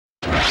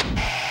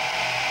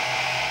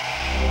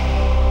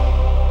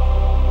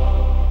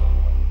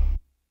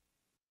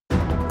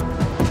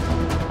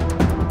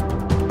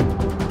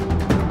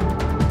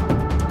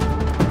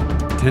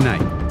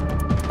tonight.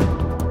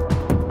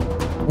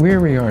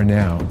 Where we are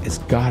now has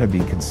got to be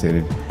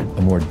considered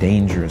a more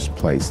dangerous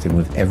place than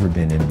we've ever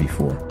been in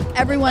before.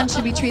 Everyone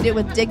should be treated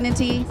with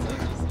dignity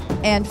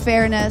and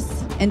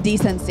fairness and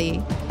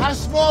decency. How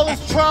small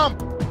is Trump?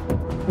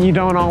 You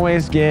don't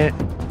always get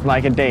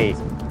like a date.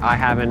 I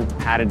haven't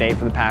had a date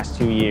for the past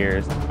 2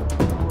 years.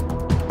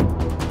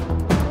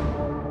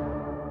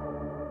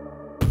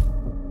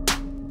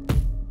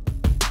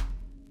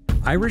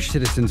 Irish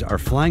citizens are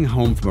flying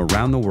home from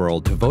around the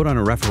world to vote on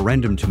a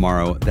referendum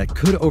tomorrow that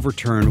could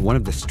overturn one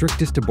of the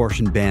strictest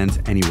abortion bans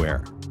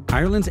anywhere.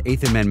 Ireland's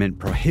Eighth Amendment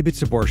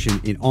prohibits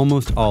abortion in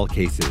almost all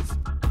cases.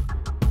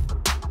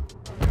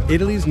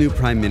 Italy's new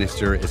prime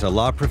minister is a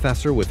law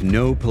professor with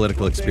no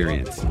political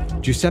experience.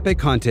 Giuseppe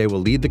Conte will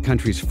lead the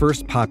country's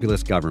first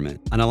populist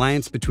government, an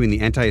alliance between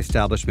the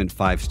anti-establishment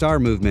Five Star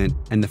movement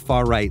and the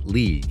far-right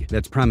League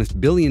that's promised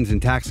billions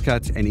in tax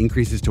cuts and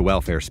increases to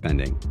welfare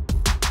spending.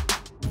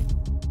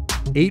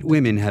 8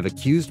 women have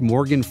accused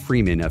Morgan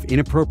Freeman of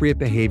inappropriate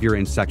behavior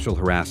and sexual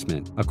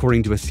harassment,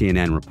 according to a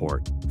CNN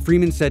report.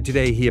 Freeman said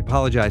today he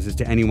apologizes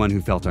to anyone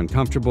who felt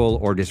uncomfortable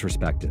or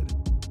disrespected.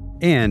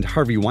 And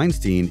Harvey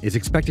Weinstein is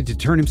expected to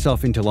turn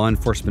himself into law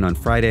enforcement on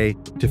Friday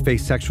to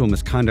face sexual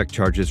misconduct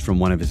charges from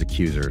one of his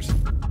accusers.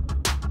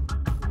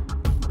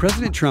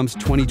 President Trump's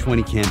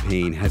 2020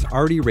 campaign has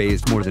already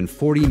raised more than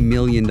 $40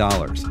 million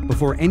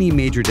before any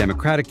major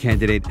Democratic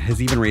candidate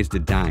has even raised a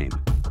dime.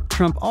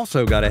 Trump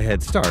also got a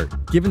head start,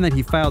 given that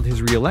he filed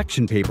his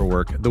re-election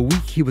paperwork the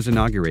week he was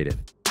inaugurated.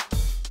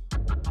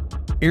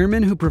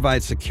 Airmen who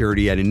provide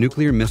security at a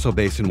nuclear missile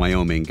base in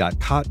Wyoming got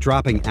caught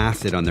dropping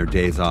acid on their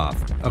days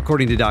off,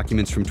 according to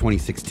documents from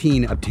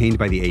 2016 obtained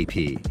by the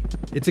AP.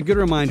 It's a good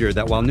reminder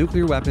that while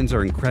nuclear weapons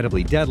are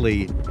incredibly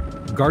deadly,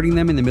 guarding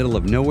them in the middle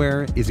of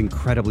nowhere is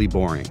incredibly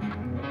boring.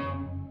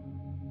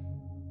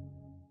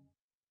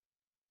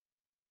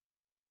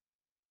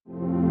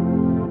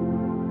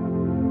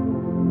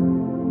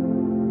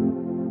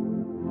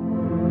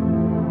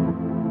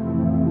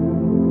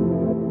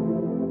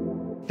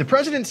 The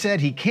president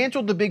said he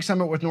canceled the big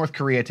summit with North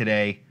Korea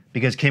today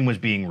because Kim was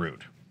being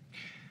rude.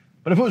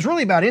 But if it was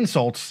really about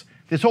insults,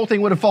 this whole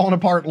thing would have fallen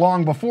apart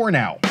long before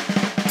now.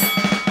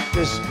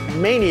 This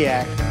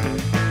maniac.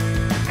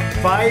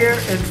 Fire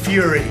and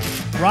fury.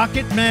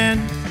 Rocket Man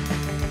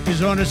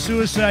is on a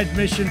suicide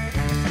mission.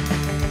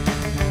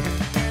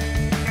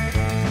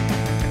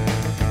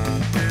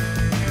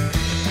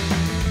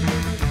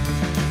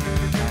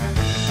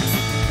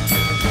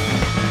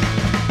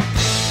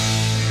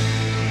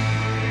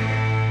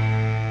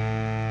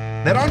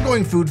 That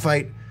ongoing food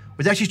fight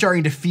was actually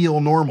starting to feel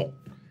normal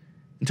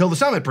until the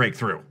summit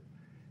breakthrough.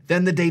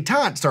 Then the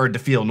détente started to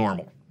feel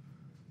normal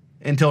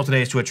until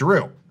today's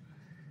switcheroo.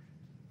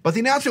 But the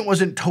announcement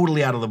wasn't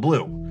totally out of the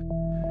blue.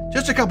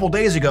 Just a couple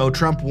days ago,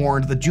 Trump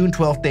warned the June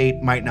 12th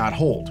date might not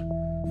hold.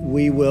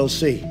 We will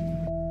see.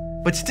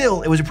 But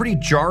still, it was a pretty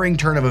jarring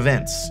turn of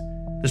events.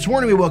 This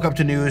morning we woke up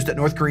to news that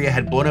North Korea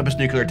had blown up its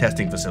nuclear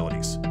testing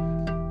facilities.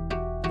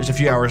 Just a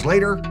few hours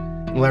later,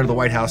 in a letter the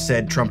White House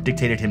said Trump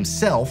dictated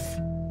himself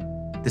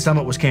the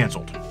summit was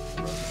canceled.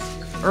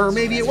 Or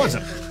maybe it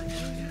wasn't.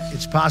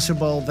 It's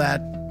possible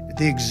that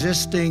the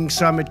existing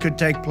summit could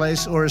take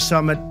place or a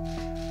summit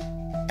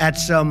at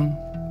some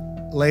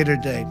later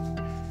date.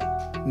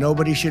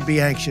 Nobody should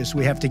be anxious.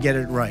 We have to get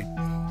it right.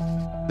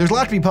 There's a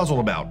lot to be puzzled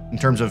about in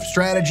terms of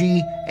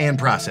strategy and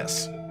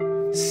process.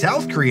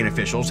 South Korean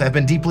officials have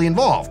been deeply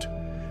involved,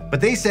 but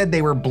they said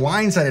they were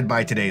blindsided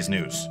by today's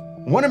news.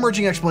 One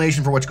emerging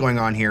explanation for what's going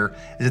on here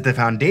is that the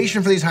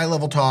foundation for these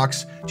high-level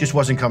talks just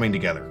wasn't coming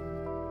together.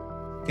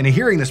 In a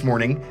hearing this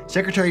morning,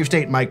 Secretary of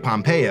State Mike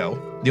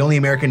Pompeo, the only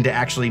American to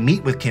actually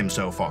meet with Kim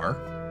so far,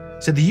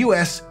 said the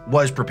U.S.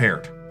 was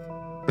prepared,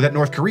 but that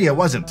North Korea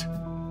wasn't.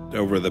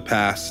 Over the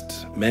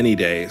past many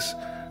days,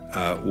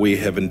 we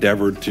have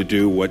endeavored to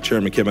do what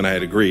Chairman Kim and I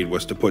had agreed,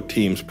 was to put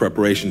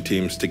preparation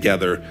teams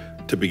together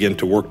to begin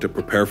to work to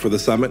prepare for the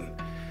summit,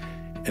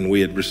 and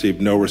we had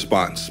received no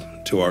response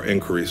to our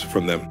inquiries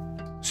from them.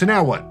 So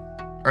now what?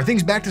 Are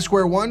things back to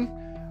square one?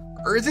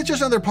 Or is it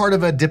just another part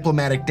of a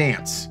diplomatic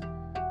dance?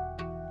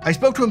 I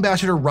spoke to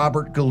Ambassador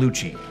Robert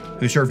Gallucci,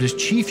 who served as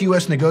chief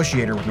U.S.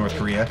 negotiator with North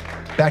Korea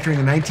back during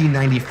the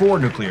 1994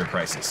 nuclear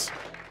crisis.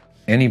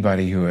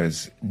 Anybody who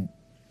has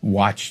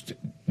watched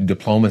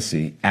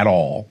diplomacy at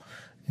all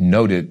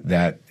noted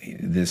that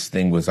this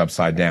thing was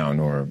upside down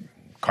or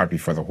cart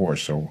before the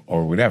horse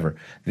or whatever,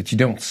 that you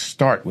don't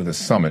start with a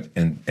summit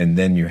and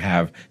then you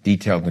have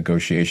detailed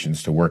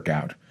negotiations to work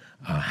out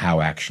how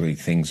actually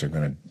things are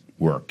going to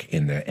work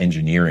in the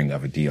engineering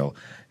of a deal,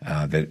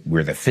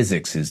 where the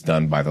physics is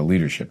done by the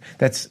leadership.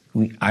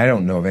 I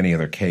don't know of any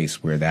other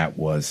case where that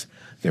was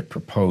the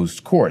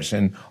proposed course.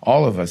 And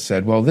all of us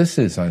said, well, this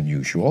is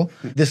unusual.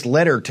 This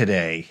letter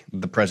today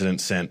the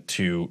president sent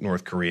to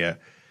North Korea,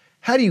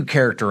 how do you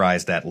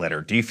characterize that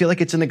letter? Do you feel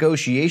like it's a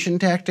negotiation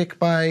tactic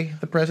by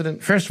the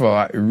president? First of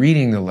all,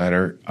 reading the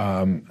letter,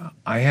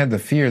 I had the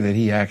fear that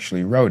he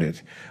actually wrote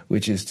it,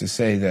 which is to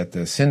say that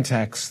the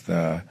syntax,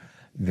 the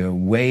the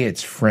way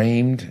it's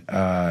framed,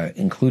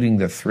 including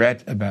the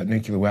threat about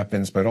nuclear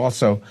weapons, but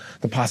also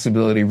the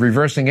possibility of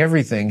reversing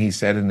everything he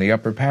said in the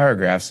upper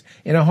paragraphs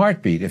in a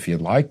heartbeat, if you'd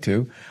like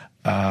to,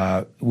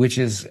 which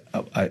is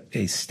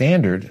a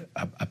standard,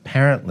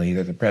 apparently,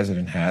 that the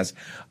president has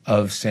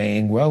of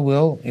saying, well,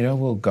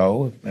 we'll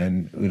go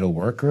and it'll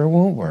work or it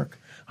won't work.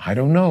 I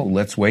don't know.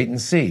 Let's wait and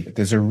see.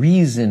 There's a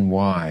reason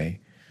why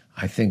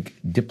I think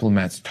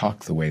diplomats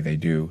talk the way they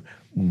do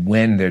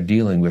when they're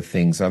dealing with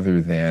things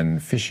other than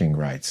fishing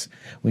rights.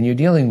 When you're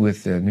dealing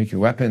with nuclear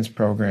weapons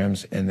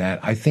programs and that,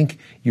 I think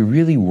you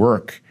really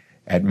work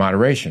at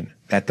moderation.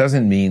 That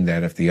doesn't mean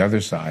that if the other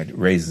side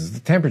raises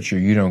the temperature,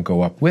 you don't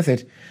go up with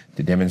it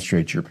to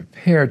demonstrate you're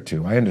prepared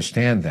to. I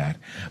understand that.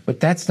 But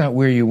that's not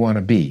where you want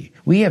to be.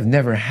 We have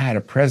never had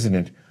a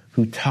president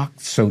who talked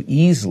so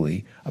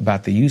easily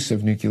about the use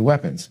of nuclear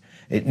weapons.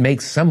 It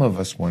makes some of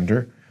us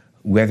wonder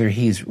whether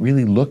he's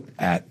really looked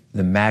at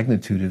the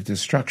magnitude of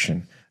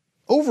destruction.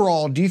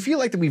 Overall, do you feel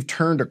like that we've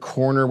turned a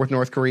corner with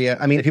North Korea?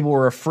 I mean, people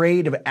were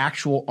afraid of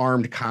actual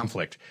armed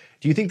conflict.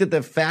 Do you think that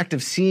the fact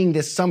of seeing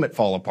this summit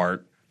fall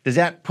apart, does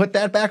that put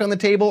that back on the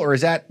table, or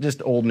is that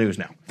just old news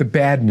now? The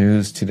bad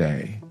news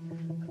today,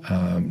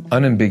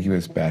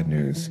 unambiguous bad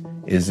news,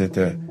 is that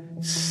the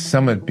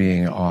summit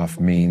being off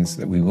means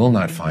that we will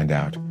not find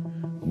out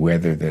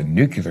whether the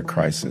nuclear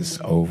crisis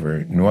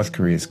over North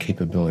Korea's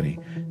capability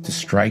to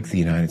strike the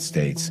United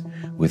States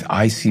with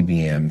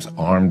ICBMs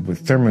armed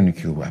with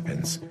thermonuclear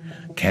weapons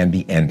can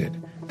be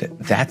ended.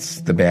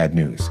 That's the bad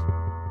news.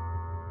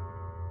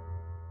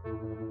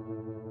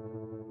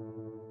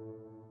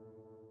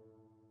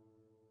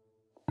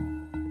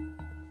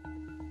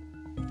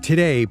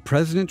 Today,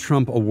 President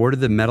Trump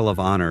awarded the Medal of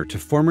Honor to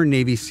former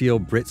Navy SEAL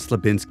Britt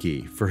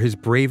Slabinski for his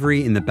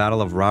bravery in the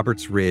Battle of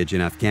Roberts Ridge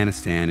in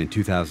Afghanistan in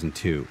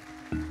 2002.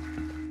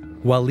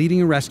 While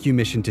leading a rescue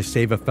mission to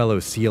save a fellow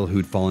SEAL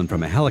who'd fallen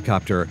from a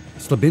helicopter,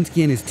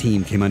 Slabinski and his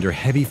team came under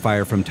heavy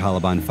fire from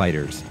Taliban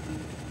fighters.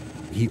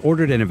 He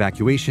ordered an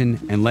evacuation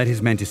and led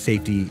his men to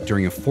safety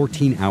during a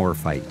 14-hour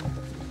fight.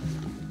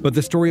 But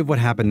the story of what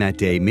happened that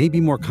day may be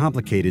more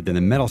complicated than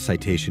the medal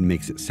citation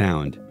makes it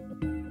sound.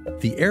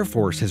 The Air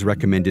Force has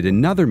recommended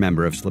another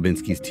member of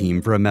Slabinski's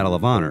team for a Medal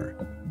of Honor,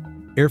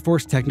 Air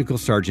Force Technical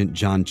Sergeant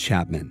John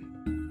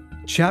Chapman.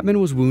 Chapman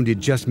was wounded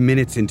just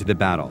minutes into the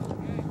battle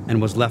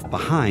and was left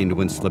behind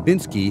when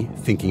Slabinski,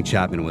 thinking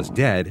Chapman was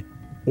dead,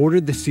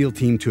 ordered the SEAL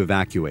team to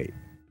evacuate.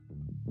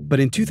 But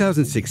in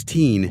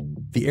 2016,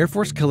 the Air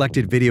Force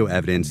collected video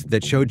evidence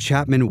that showed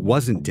Chapman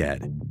wasn't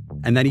dead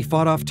and that he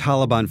fought off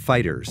Taliban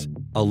fighters,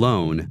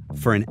 alone,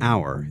 for an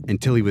hour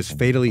until he was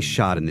fatally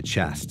shot in the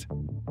chest.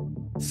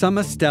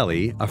 Summa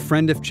Stelly, a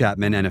friend of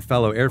Chapman and a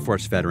fellow Air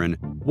Force veteran,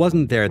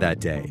 wasn't there that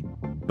day,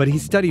 but he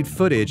studied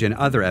footage and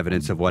other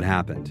evidence of what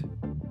happened.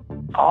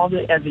 All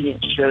the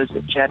evidence shows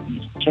that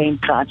Chapman became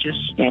conscious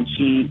and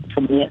he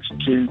commenced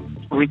to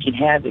wreaking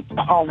havoc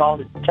on all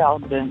the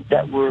Taliban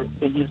that were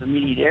in his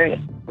immediate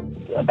area.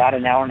 About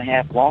an hour and a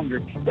half longer,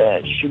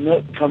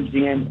 Chinook comes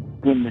in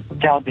when the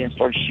Taliban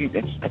started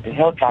shooting at the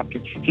helicopter.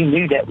 He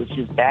knew that was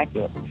his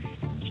backup.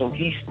 So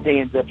he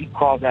stands up, he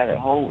crawls out of the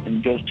hole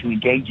and goes to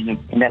engage him,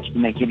 and that's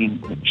when they hit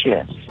him in the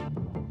chest.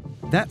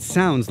 That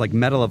sounds like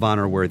Medal of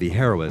Honor-worthy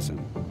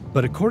heroism.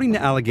 But according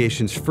to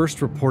allegations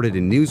first reported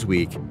in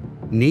Newsweek,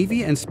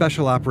 Navy and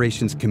Special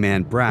Operations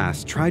Command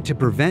brass tried to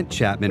prevent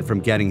Chapman from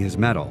getting his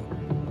medal,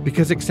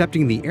 because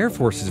accepting the Air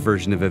Force's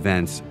version of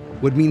events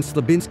would mean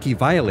Slabinski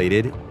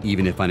violated,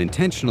 even if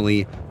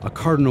unintentionally, a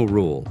cardinal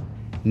rule: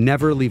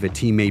 never leave a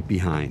teammate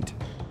behind.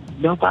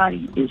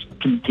 Nobody is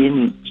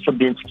condemning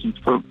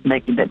Slabinski for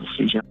making that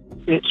decision.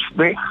 It's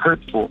very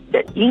hurtful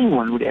that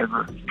anyone would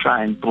ever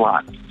try and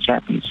block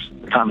Chapman's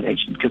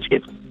accommodation, because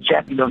if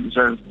Chapman don't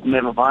deserve a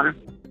Medal of Honor,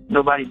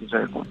 nobody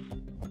deserves one.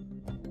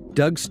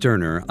 Doug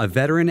Sterner, a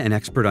veteran and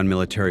expert on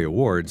military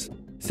awards,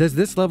 says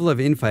this level of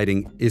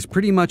infighting is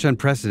pretty much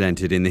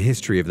unprecedented in the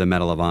history of the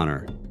Medal of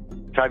Honor.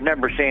 I've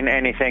never seen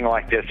anything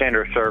like this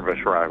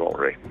inter-service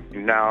rivalry.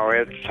 Now,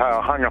 it's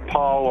hung a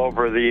pall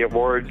over the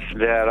awards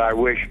that I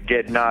wish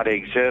did not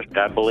exist.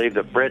 I believe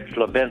that Britt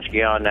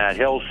Slabinski on that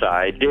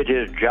hillside did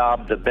his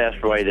job the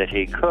best way that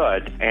he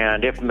could.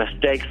 And if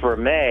mistakes were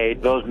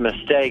made, those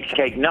mistakes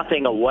take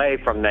nothing away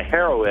from the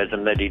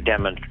heroism that he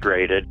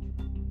demonstrated.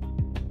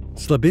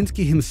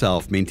 Slabinski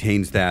himself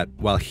maintains that,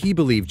 while he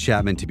believed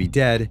Chapman to be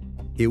dead,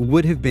 it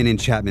would have been in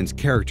Chapman's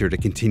character to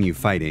continue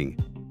fighting.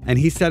 And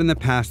he said in the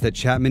past that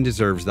Chapman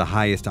deserves the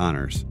highest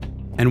honors.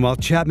 And while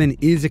Chapman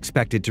is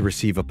expected to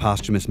receive a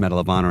posthumous Medal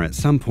of Honor at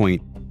some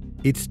point,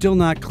 it's still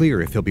not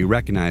clear if he'll be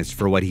recognized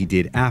for what he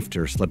did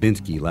after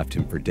Slabinski left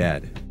him for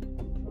dead.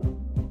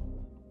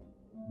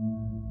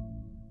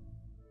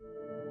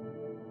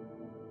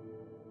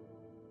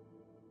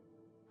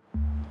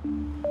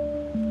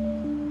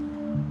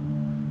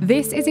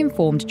 This is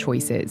Informed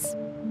Choices,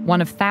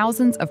 one of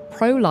thousands of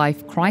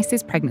pro-life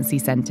crisis pregnancy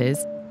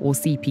centres, or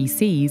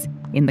CPCs,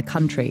 in the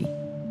country.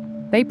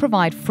 They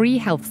provide free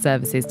health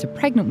services to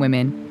pregnant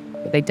women,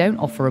 but they don't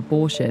offer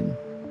abortion.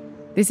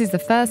 This is the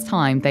first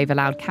time they've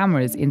allowed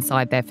cameras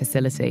inside their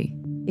facility.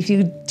 If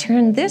you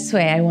turn this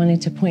way, I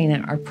wanted to point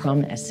out our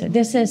promise. So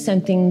this is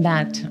something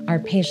that our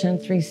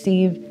patients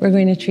receive. We're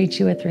going to treat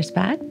you with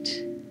respect.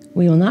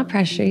 We will not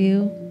pressure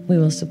you. We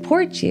will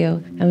support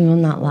you, and we will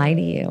not lie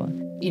to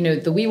you. You know,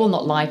 the "we will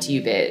not lie to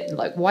you" bit,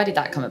 like, why did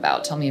that come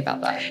about? Tell me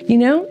about that. You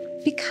know,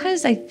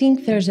 because I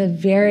think there's a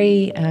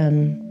very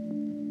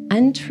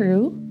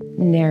untrue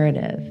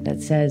narrative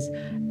that says,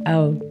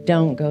 oh,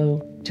 don't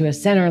go to a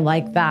center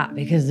like that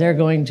because they're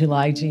going to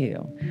lie to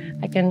you.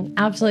 I can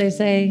absolutely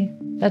say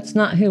that's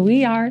not who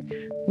we are.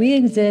 We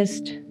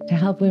exist to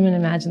help women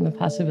imagine the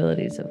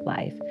possibilities of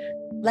life.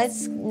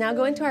 Let's now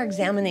go into our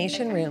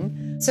examination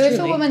room. So if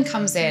a woman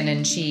comes in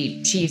and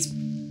she's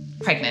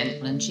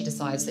pregnant and she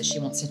decides that she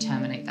wants to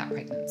terminate that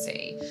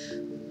pregnancy,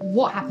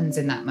 what happens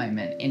in that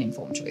moment in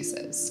Informed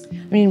Choices?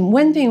 I mean,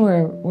 one thing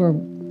we're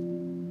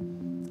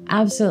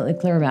absolutely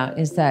clear about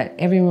is that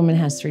every woman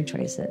has 3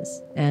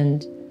 choices,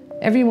 and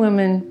every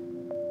woman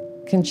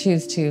can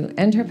choose to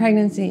end her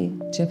pregnancy,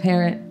 to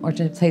parent, or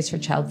to place her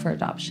child for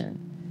adoption.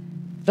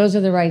 Those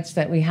are the rights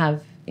that we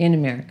have in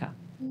America.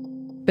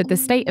 But the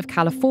state of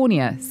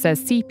California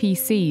says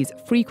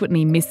CPCs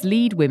frequently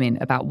mislead women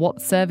about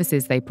what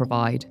services they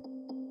provide.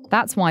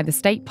 That's why the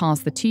state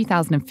passed the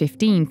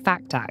 2015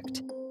 FACT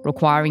Act,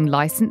 requiring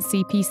licensed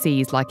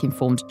CPCs like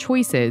Informed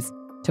Choices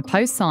to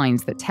post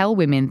signs that tell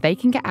women they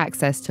can get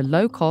access to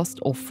low-cost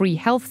or free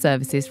health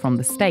services from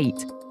the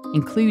state,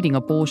 including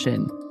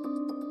abortion.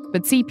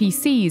 But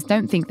CPCs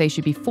don't think they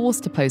should be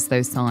forced to post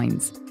those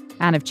signs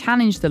and have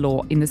challenged the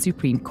law in the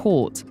Supreme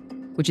Court,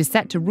 which is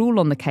set to rule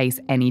on the case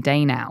any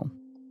day now.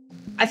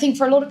 I think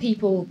for a lot of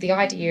people, the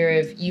idea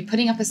of you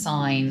putting up a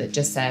sign that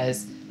just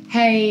says,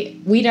 hey,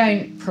 we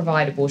don't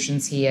provide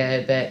abortions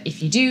here, but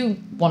if you do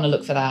want to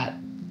look for that,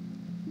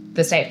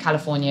 the state of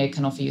California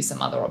can offer you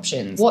some other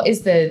options. What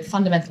is the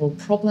fundamental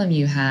problem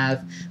you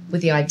have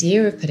with the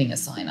idea of putting a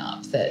sign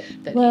up that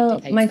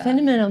well, my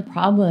fundamental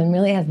problem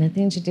really has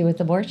nothing to do with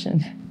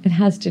abortion. It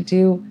has to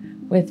do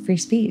with free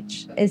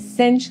speech.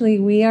 Essentially,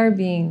 we are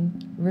being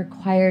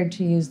required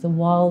to use the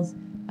walls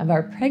of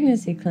our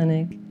pregnancy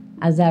clinic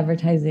as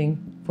advertising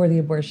for the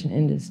abortion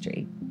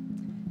industry.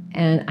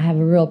 And I have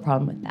a real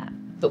problem with that.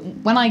 But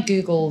when I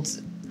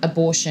Googled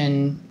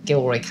abortion,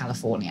 Gilroy,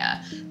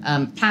 California,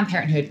 Planned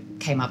Parenthood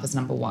came up as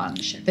number 1.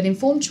 But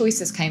Informed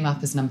Choices came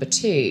up as number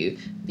 2.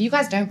 But you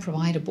guys don't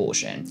provide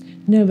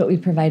abortion. No, but we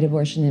provide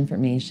abortion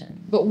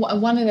information. But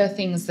one of the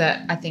things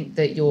that I think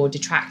that your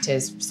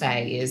detractors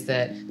say is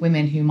that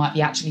women who might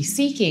be actually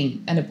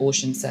seeking an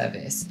abortion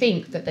service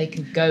think that they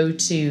can go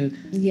to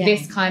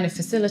this kind of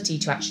facility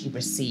to actually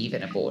receive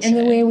an abortion.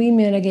 And the way we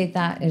mitigate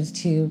that is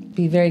to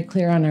be very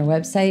clear on our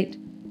website,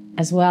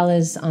 as well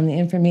as on the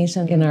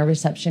information in our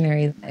reception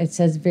area. It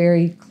says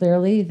very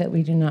clearly that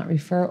we do not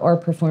refer or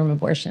perform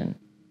abortion.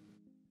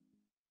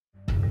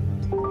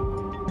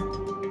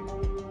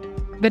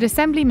 But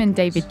Assemblyman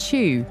David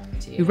Chu,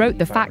 who wrote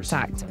the FACT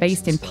Act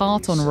based in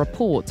part on a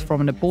report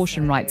from an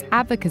abortion rights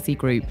advocacy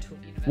group,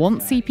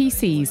 wants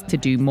CPCs to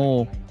do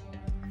more.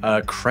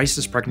 A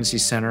crisis pregnancy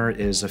center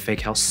is a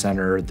fake health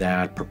center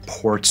that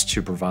purports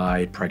to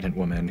provide pregnant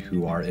women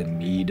who are in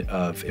need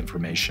of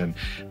information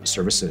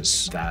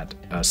services that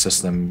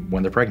assist them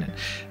when they're pregnant.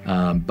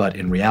 But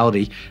in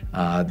reality,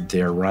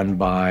 they're run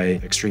by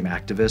extreme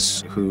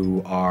activists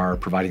who are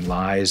providing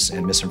lies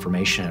and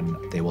misinformation.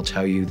 They will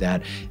tell you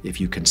that if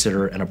you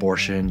consider an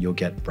abortion, you'll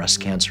get breast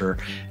cancer,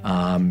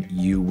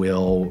 you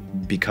will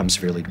become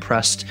severely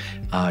depressed,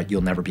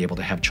 you'll never be able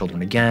to have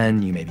children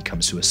again, you may become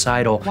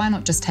suicidal. Why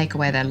not just take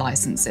away their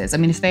licenses? I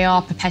mean, if they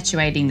are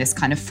perpetuating this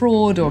kind of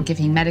fraud or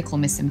giving medical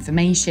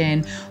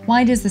misinformation,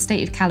 why does the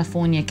state of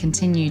California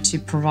continue to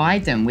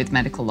provide them with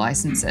medical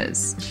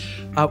licenses?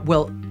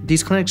 Well,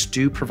 these clinics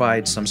do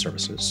provide some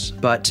services,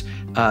 but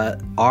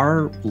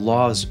our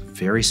law is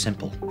very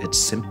simple. It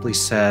simply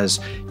says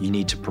you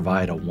need to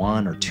provide a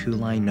 1 or 2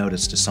 line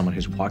notice to someone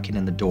who's walking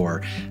in the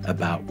door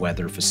about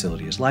whether a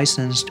facility is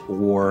licensed,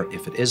 or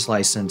if it is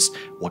licensed,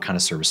 what kind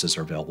of services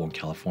are available in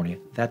California.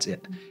 That's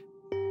it.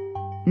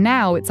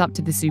 Now it's up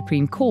to the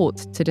Supreme Court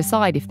to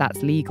decide if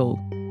that's legal.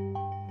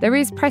 There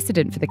is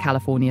precedent for the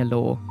California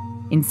law.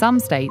 In some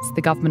states,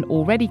 the government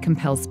already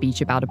compels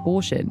speech about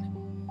abortion.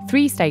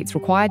 3 states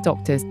require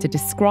doctors to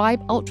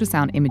describe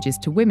ultrasound images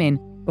to women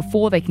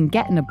before they can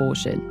get an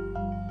abortion.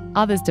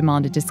 Others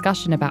demand a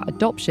discussion about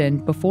adoption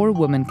before a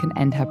woman can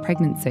end her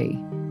pregnancy.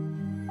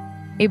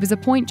 It was a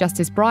point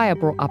Justice Breyer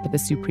brought up at the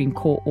Supreme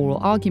Court oral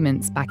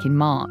arguments back in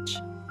March.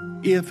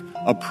 If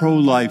a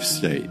pro-life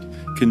state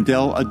can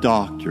tell a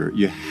doctor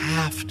you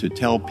have to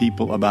tell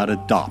people about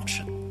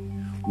adoption,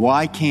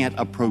 why can't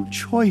a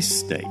pro-choice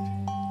state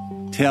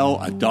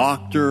tell a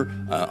doctor,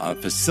 a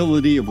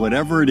facility of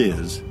whatever it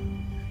is,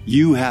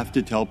 you have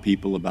to tell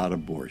people about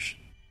abortion?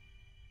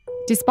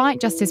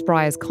 Despite Justice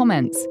Breyer's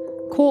comments,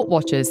 court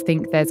watchers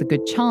think there's a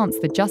good chance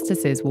the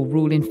justices will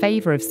rule in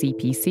favour of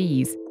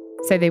CPCs,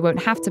 so they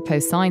won't have to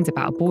post signs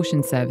about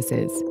abortion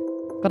services.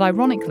 But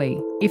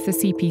ironically, if the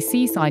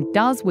CPC side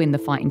does win the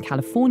fight in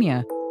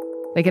California,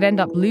 they could end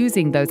up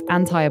losing those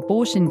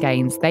anti-abortion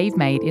gains they've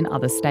made in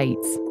other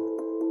states.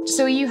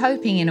 So are you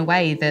hoping in a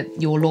way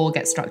that your law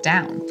gets struck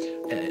down?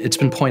 It's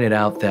been pointed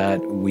out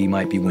that we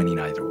might be winning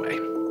either way.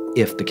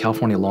 If the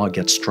California law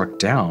gets struck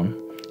down,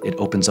 it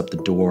opens up the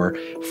door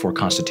for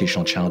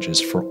constitutional challenges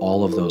for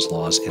all of those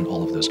laws in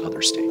all of those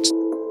other states.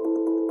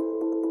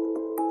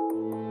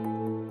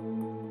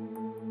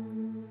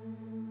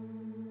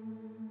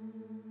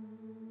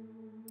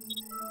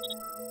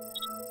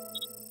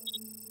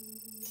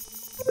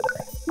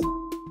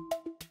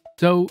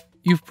 So,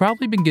 you've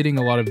probably been getting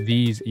a lot of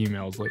these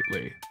emails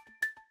lately.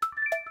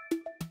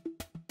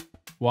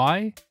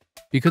 Why?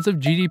 Because of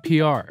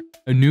GDPR,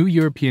 a new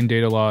European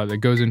data law that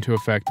goes into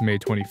effect May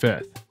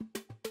 25th.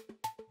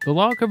 The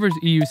law covers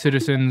EU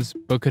citizens,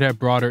 but could have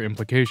broader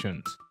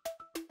implications.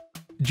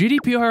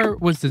 GDPR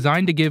was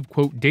designed to give,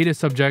 quote, data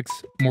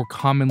subjects, more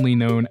commonly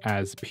known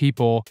as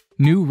people,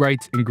 new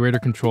rights and greater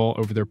control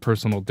over their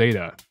personal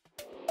data.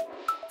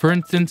 For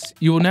instance,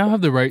 you will now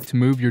have the right to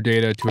move your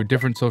data to a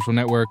different social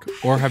network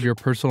or have your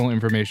personal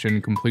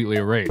information completely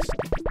erased.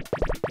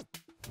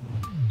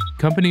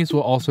 Companies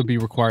will also be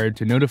required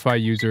to notify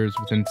users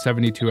within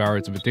 72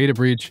 hours of a data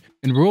breach,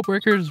 and rule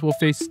breakers will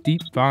face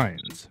steep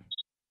fines.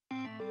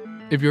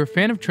 If you're a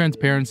fan of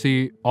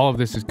transparency, all of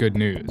this is good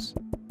news.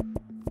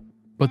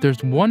 But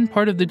there's one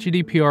part of the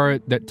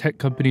GDPR that tech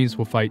companies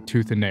will fight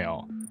tooth and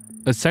nail,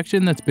 a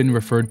section that's been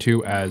referred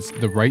to as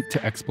the right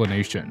to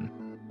explanation.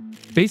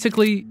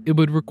 Basically, it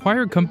would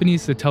require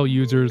companies to tell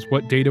users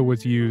what data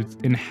was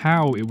used and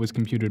how it was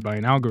computed by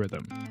an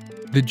algorithm.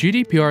 The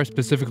GDPR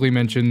specifically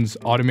mentions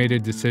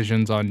automated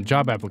decisions on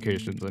job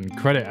applications and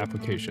credit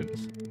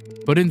applications.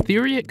 But in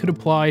theory, it could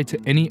apply to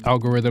any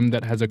algorithm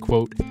that has a,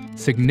 quote,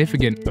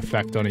 significant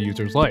effect on a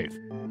user's life,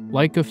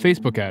 like a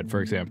Facebook ad, for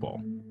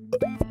example.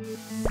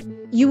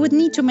 You would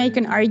need to make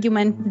an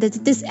argument that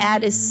this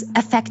ad is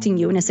affecting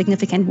you in a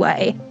significant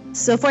way.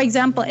 So, for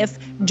example, if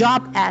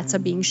job ads are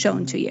being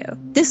shown to you,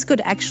 this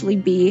could actually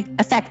be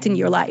affecting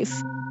your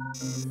life.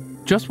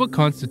 Just what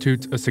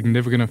constitutes a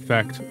significant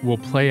effect will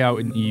play out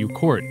in EU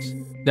courts.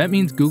 That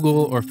means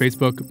Google or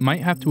Facebook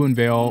might have to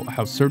unveil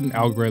how certain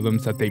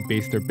algorithms that they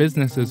base their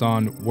businesses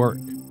on work.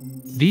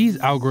 These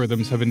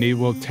algorithms have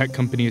enabled tech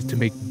companies to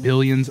make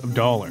billions of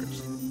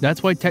dollars.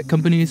 That's why tech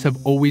companies have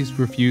always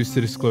refused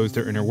to disclose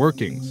their inner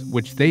workings,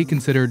 which they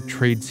considered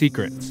trade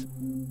secrets.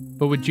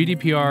 But with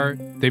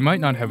GDPR, they might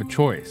not have a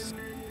choice.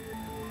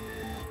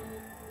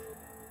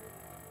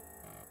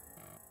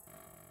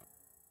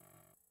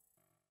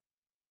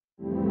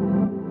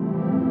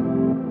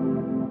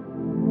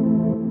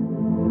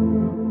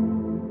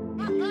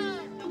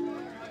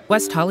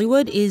 West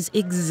Hollywood is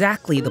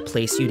exactly the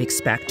place you'd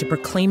expect to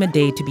proclaim a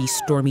day to be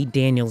Stormy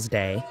Daniels'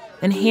 Day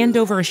and hand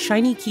over a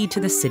shiny key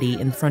to the city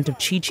in front of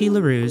Chi Chi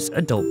LaRue's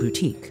adult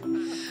boutique.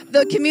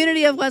 The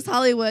community of West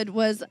Hollywood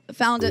was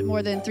founded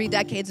more than 3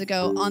 decades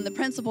ago on the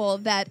principle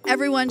that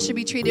everyone should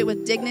be treated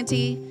with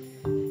dignity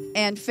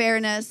and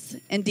fairness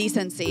and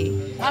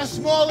decency. How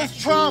small is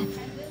Trump?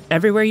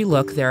 Everywhere you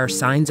look, there are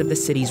signs of the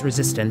city's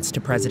resistance to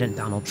President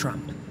Donald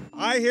Trump.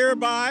 I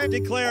hereby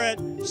declare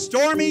it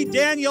Stormy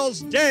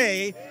Daniels'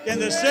 Day in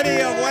the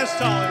city of West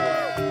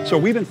Hollywood. So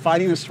we've been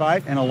fighting this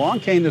fight, and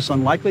along came this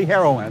unlikely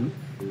heroine,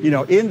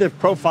 in the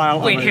profile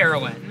Wait, of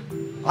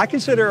heroine? I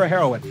consider her a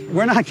heroine.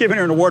 We're not giving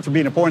her an award for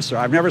being a porn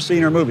star. I've never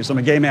seen her movies. I'm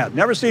a gay man.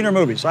 Never seen her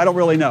movies, so I don't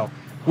really know.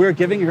 We're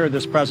giving her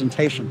this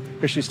presentation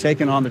because she's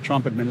taken on the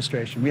Trump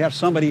administration. We have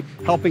somebody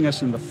helping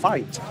us in the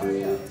fight.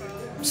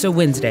 So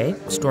Wednesday,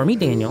 Stormy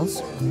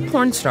Daniels,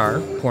 porn star,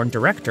 porn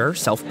director,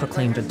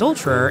 self-proclaimed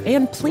adulterer,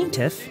 and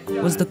plaintiff,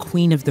 was the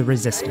queen of the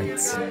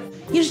resistance.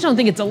 You just don't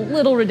think it's a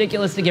little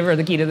ridiculous to give her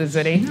the key to the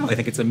city? No, I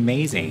think it's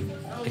amazing.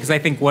 Because I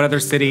think what other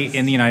city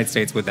in the United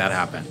States would that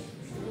happen?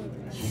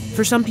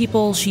 For some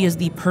people, she is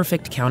the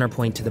perfect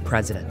counterpoint to the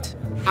president.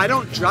 I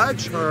don't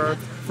judge her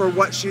for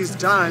what she's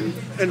done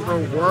in her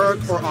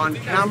work or on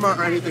camera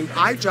or anything.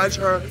 I judge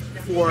her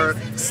for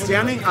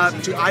standing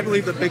up to, I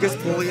believe, the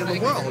biggest bully in the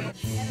world.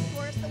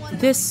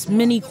 This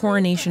mini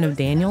coronation of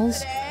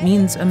Daniels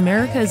means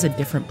America is a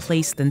different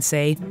place than,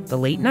 say, the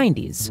late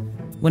 90s,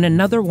 when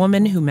another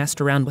woman who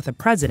messed around with a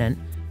president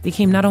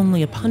became not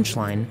only a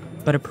punchline,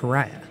 but a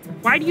pariah.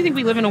 Why do you think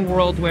we live in a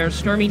world where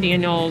Stormy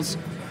Daniels,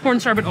 porn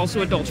star but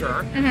also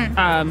adulterer,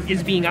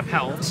 is being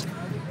upheld,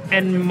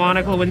 and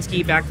Monica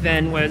Lewinsky back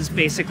then was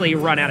basically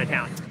run out of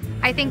town?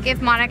 I think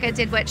if Monica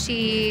did what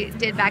she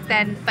did back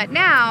then, but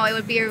now, it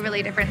would be a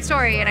really different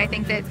story. And I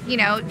think that,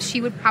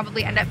 she would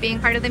probably end up being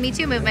part of the Me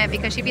Too movement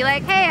because she'd be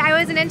like, hey, I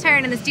was an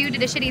intern and this dude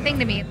did a shitty thing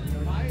to me.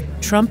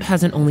 Trump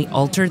hasn't only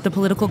altered the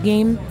political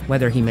game,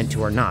 whether he meant to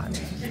or not.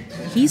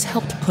 He's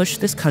helped push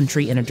this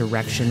country in a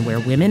direction where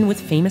women with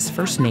famous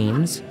first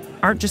names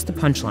aren't just the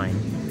punchline.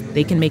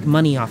 They can make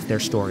money off their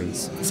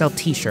stories, sell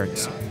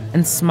t-shirts,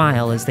 and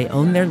smile as they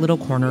own their little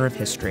corner of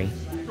history.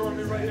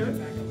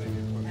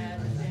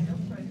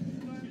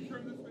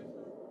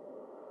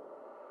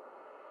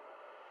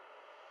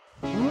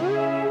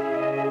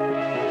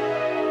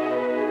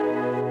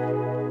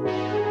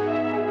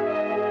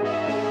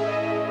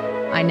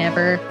 I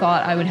never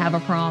thought I would have a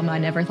prom. I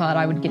never thought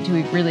I would get to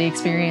really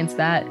experience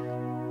that.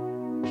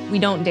 We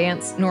don't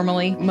dance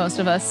normally, most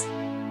of us.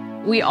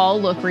 We all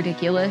look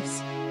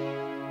ridiculous.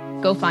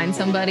 Go find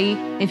somebody.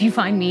 If you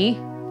find me,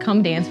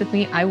 come dance with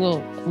me. I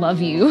will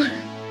love you.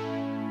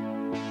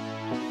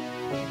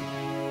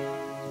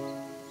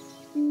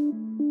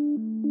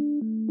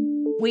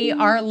 We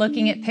are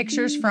looking at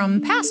pictures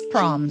from past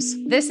proms.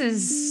 This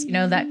is,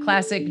 that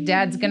classic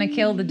dad's gonna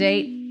kill the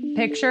date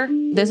picture.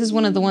 This is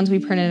one of the ones we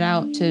printed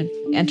out to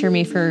enter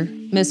me for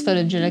Miss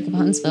Photogenic of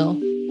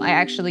Huntsville. I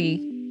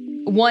actually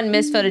won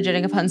Miss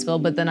Photogenic of Huntsville,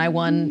 but then I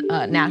won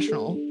a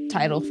national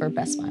title for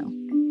Best Smile.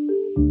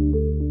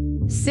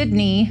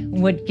 Sydney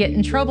would get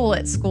in trouble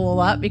at school a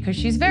lot because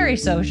she's very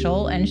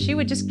social, and she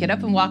would just get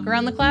up and walk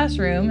around the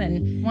classroom.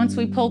 And once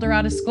we pulled her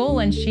out of school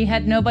and she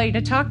had nobody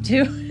to talk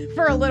to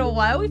for a little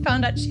while, we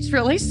found out she's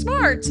really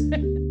smart.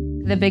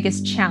 The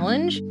biggest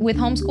challenge with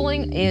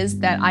homeschooling is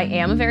that I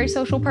am a very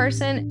social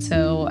person.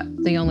 So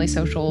the only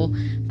social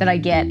that I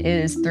get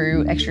is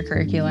through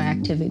extracurricular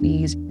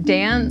activities.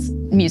 Dance,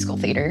 musical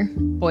theater.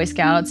 Boy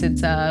Scouts,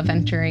 it's a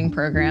venturing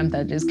program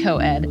that is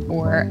co-ed,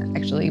 or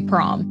actually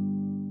prom.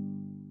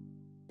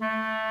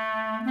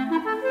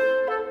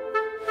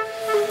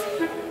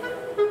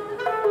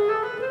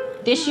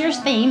 This year's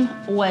theme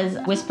was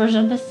Whispers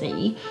of the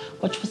Sea,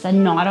 which was a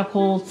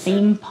nautical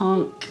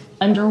steampunk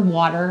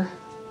underwater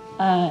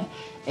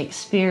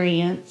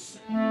experience.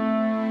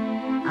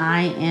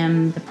 I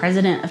am the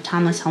president of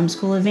Timeless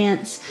Homeschool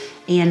Events,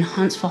 and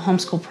Huntsville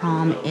Homeschool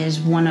Prom is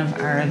one of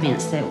our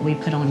events that we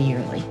put on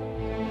yearly.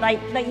 Like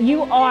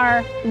you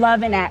are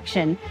love in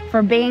action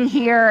for being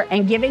here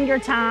and giving your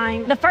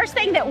time. The first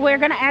thing that we're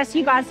gonna ask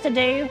you guys to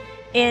do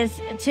is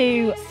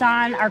to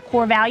sign our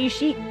core value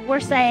sheet. We're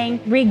saying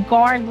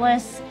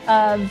regardless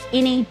of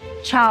any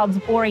child's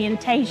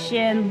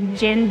orientation,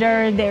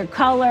 gender, their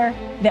color,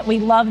 that we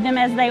love them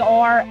as they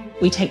are.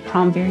 We take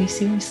prom very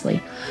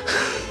seriously.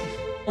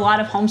 A lot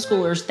of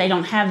homeschoolers, they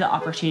don't have the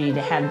opportunity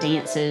to have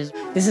dances.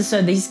 This is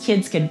so these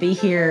kids could be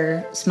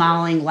here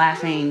smiling,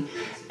 laughing,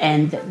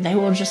 and they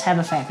will just have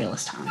a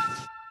fabulous time.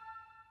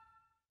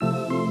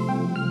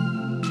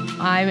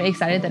 I'm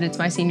excited that it's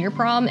my senior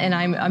prom, and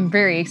I'm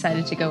very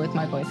excited to go with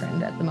my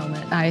boyfriend at the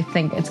moment. I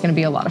think it's gonna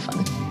be a lot of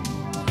fun.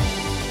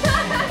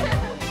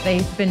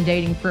 They've been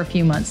dating for a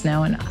few months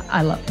now, and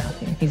I love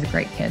Matthew. He's a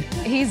great kid.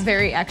 He's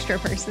very extra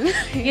person.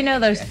 You know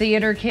those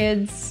theater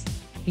kids?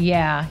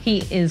 Yeah,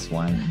 he is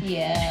one.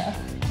 Yeah.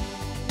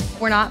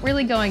 We're not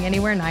really going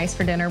anywhere nice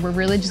for dinner. We're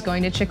really just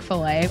going to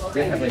Chick-fil-A.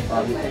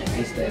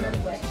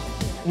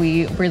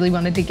 We really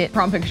wanted to get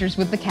prom pictures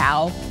with the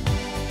cow.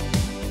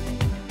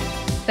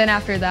 Then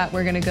after that,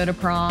 we're gonna go to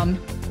prom.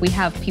 We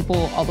have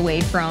people all the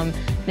way from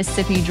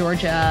Mississippi,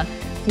 Georgia,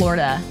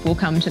 Florida will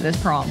come to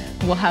this prom.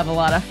 We'll have a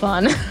lot of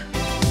fun.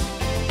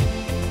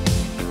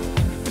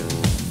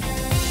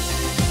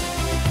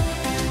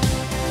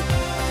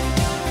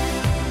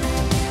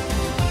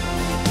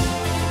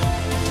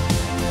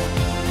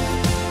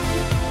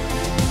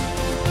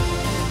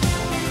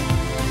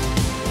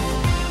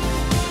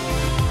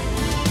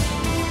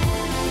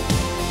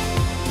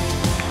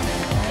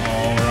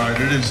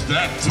 It is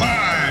that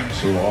time.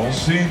 So all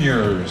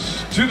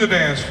seniors to the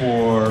dance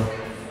floor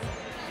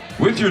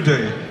with your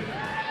date.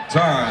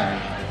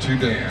 Time to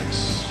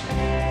dance.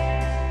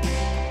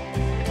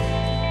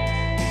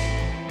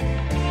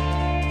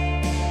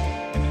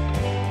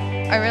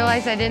 I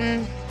realized I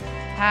didn't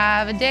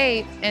have a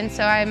date, and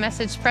so I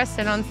messaged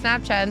Preston on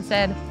Snapchat and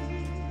said,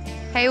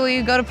 hey, will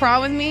you go to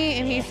prom with me?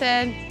 And he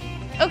said,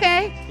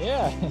 okay.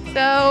 Yeah.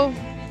 So.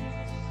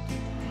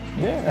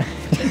 Yeah.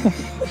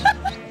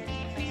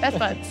 Best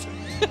buds.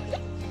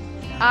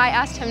 I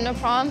asked him to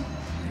prom.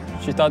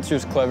 She thought she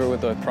was clever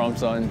with the prom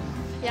sign.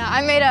 Yeah,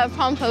 I made a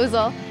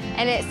promposal,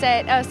 and it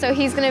said, oh, so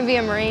he's gonna be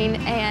a Marine,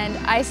 and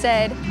I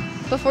said,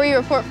 before you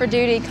report for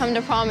duty, come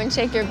to prom and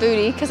shake your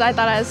booty, because I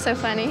thought I was so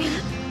funny.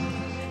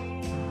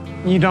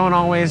 You don't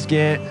always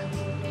get,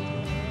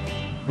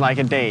 like,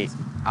 a date.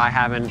 I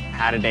haven't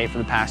had a date for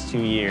the past 2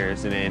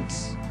 years, and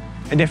it's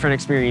a different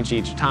experience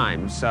each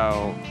time,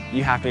 so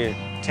you have to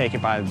take it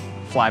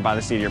fly by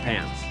the seat of your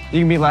pants. You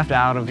can be left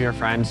out of your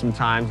friends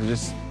sometimes. It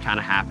just kind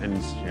of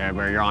happens,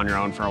 where you're on your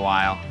own for a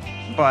while.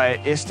 But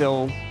it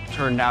still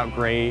turned out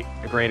great,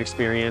 a great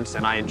experience,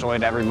 and I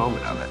enjoyed every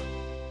moment of it.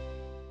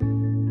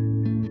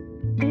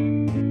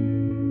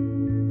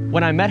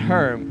 When I met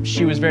her,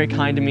 she was very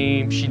kind to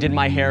me. She did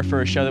my hair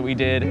for a show that we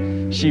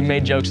did. She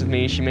made jokes with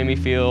me. She made me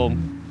feel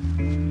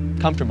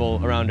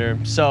comfortable around her.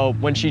 So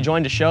when she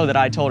joined a show that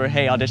I told her,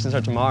 hey, auditions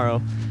are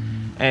tomorrow,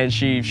 and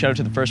she showed up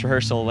to the first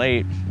rehearsal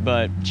late,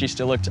 but she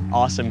still looked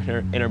awesome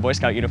in her Boy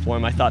Scout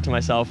uniform, I thought to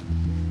myself,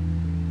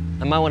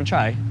 I might want to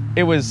try.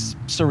 It was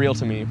surreal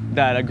to me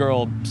that a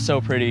girl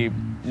so pretty,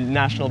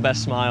 national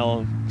best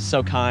smile,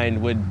 so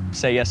kind, would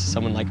say yes to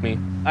someone like me.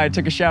 I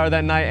took a shower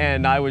that night,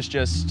 and I was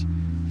just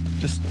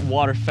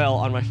water fell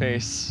on my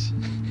face.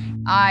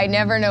 I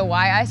never know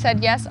why I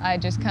said yes. I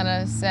just kind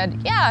of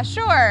said, yeah,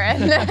 sure.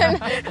 And then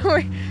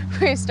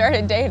we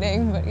started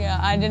dating, but yeah,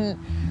 I didn't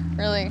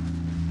really,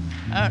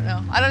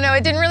 I don't know.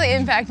 It didn't really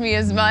impact me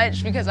as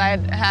much because I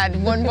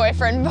had one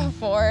boyfriend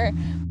before.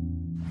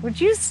 Would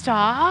you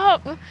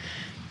stop?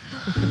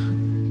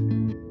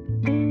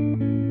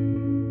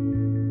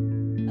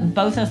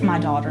 Both of my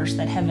daughters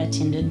that have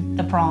attended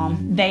the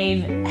prom,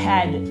 they've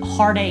had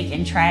heartache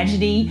and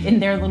tragedy in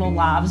their little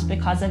lives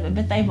because of it,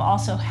 but they've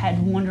also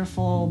had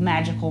wonderful,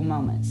 magical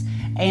moments.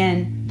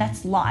 And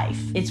that's life.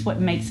 It's what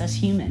makes us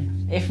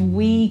human. If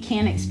we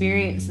can't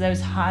experience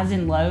those highs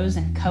and lows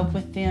and cope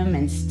with them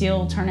and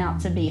still turn out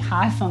to be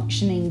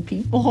high-functioning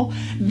people,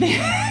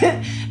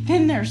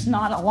 then there's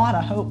not a lot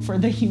of hope for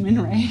the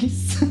human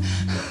race.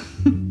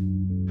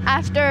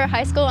 After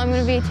high school, I'm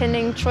going to be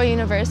attending Troy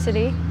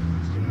University.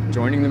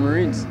 Joining the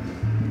Marines.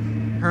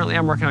 Currently,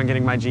 I'm working on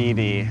getting my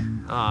GED,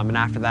 and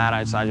after that,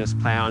 I just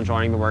plan on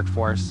joining the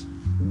workforce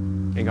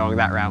and going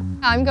that route.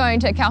 I'm going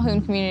to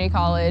Calhoun Community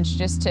College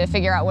just to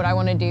figure out what I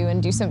want to do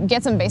and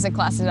get some basic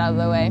classes out of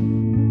the way.